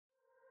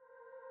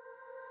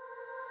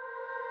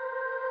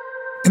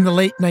In the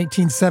late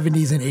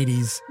 1970s and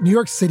 80s, New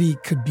York City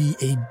could be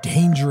a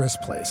dangerous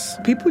place.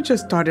 People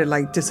just started,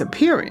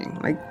 disappearing.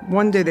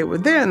 One day they were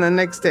there, and the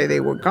next day they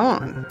were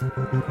gone.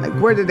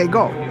 Where did they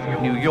go?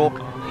 New York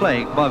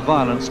plagued by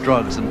violence,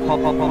 drugs, and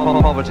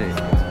poverty.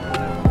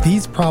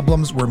 These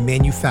problems were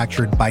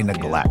manufactured by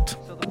neglect.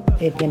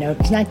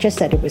 It's not just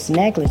that it was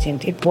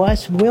negligent, it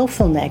was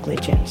willful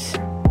negligence.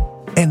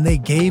 And they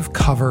gave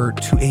cover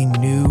to a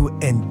new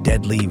and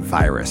deadly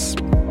virus,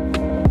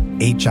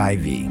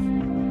 HIV.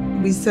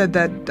 We said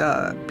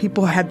that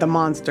people had the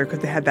monster because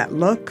they had that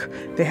look,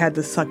 they had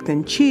the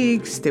sucked-in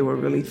cheeks, they were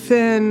really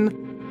thin.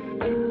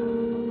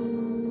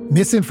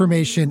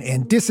 Misinformation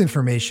and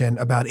disinformation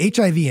about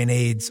HIV and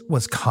AIDS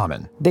was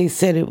common. They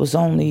said it was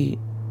only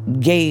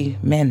gay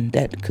men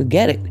that could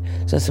get it.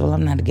 So I said, well,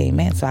 I'm not a gay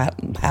man, so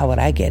how would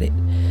I get it?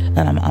 And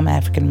I'm an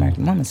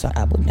African-American woman, so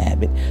I wouldn't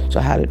have it. So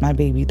how did my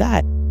baby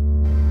die?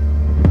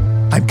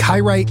 I'm Kai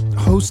Wright,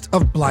 host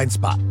of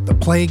Blindspot, The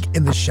Plague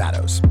in the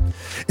Shadows.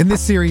 In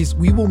this series,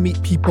 we will meet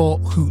people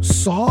who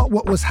saw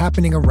what was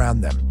happening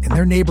around them, in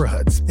their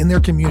neighborhoods, in their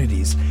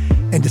communities,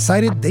 and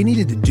decided they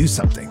needed to do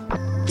something,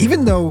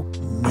 even though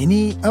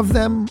many of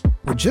them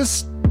were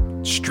just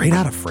straight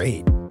out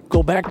afraid.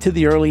 Go back to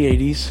the early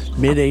 80s,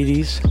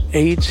 mid-80s.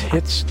 AIDS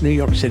hits New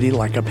York City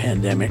like a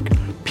pandemic.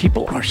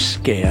 People are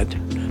scared.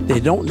 They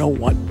don't know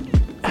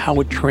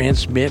how it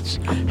transmits,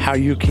 how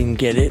you can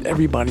get it.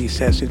 Everybody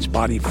says it's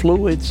body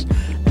fluids,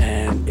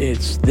 and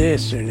it's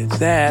this, and it's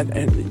that,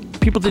 and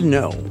people didn't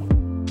know.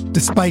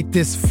 Despite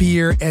this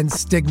fear and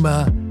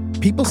stigma,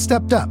 people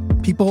stepped up.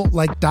 People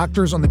like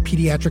doctors on the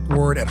pediatric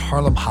ward at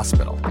Harlem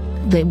Hospital.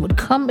 They would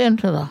come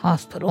into the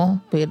hospital,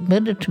 be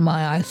admitted to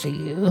my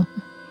ICU,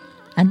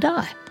 and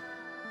die.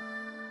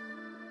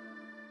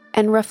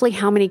 And roughly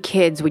how many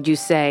kids would you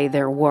say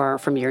there were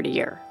from year to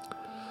year?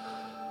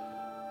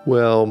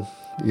 Well,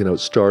 it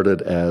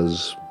started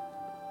as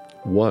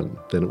 1,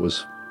 then it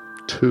was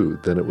 2,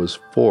 then it was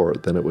 4,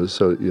 then it was,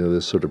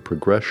 this sort of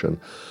progression.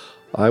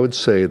 I would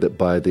say that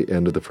by the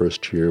end of the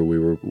first year,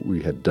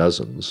 we had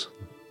dozens.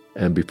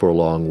 And before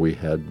long, we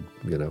had,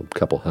 a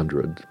couple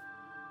hundred.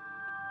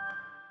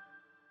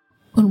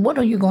 Well, what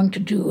are you going to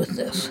do with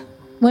this?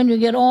 When you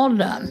get all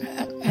done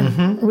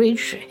and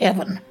reach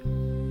heaven,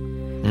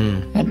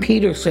 and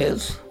Peter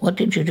says, what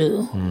did you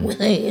do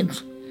with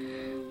AIDS?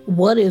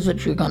 What is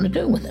it you're going to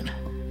do with it?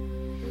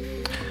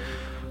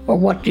 Or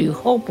what do you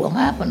hope will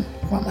happen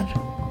from it?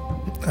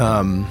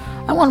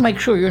 I want to make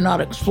sure you're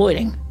not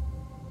exploiting.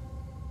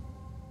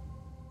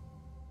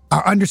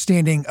 Our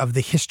understanding of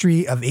the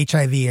history of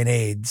HIV and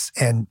AIDS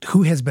and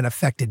who has been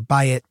affected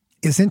by it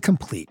is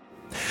incomplete.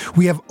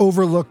 We have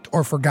overlooked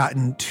or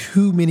forgotten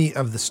too many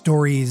of the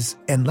stories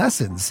and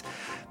lessons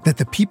that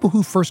the people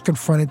who first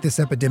confronted this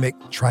epidemic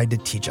tried to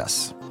teach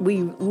us.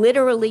 We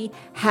literally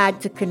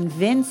had to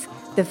convince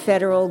the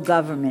federal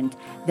government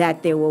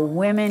that there were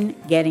women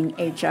getting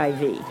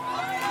HIV.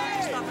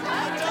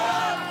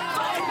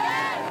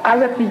 I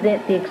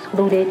represent the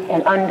excluded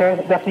and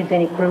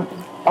underrepresented groups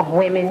of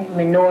women,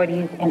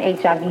 minorities, and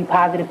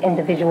HIV-positive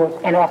individuals,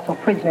 and also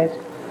prisoners,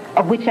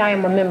 of which I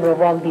am a member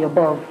of all of the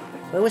above.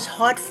 It was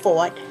hard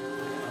fought,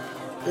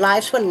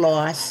 lives were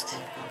lost,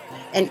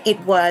 and it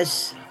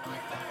was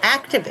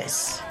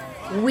activists.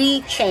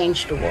 We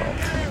changed the world.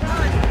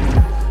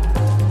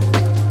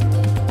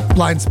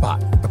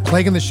 Blindspot, The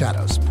Plague in the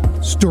Shadows.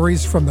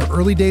 Stories from the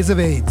early days of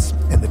AIDS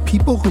and the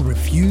people who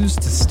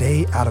refused to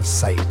stay out of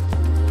sight.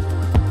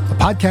 A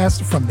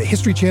podcast from the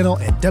History Channel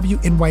and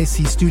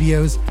WNYC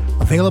Studios,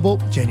 available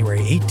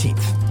January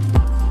 18th.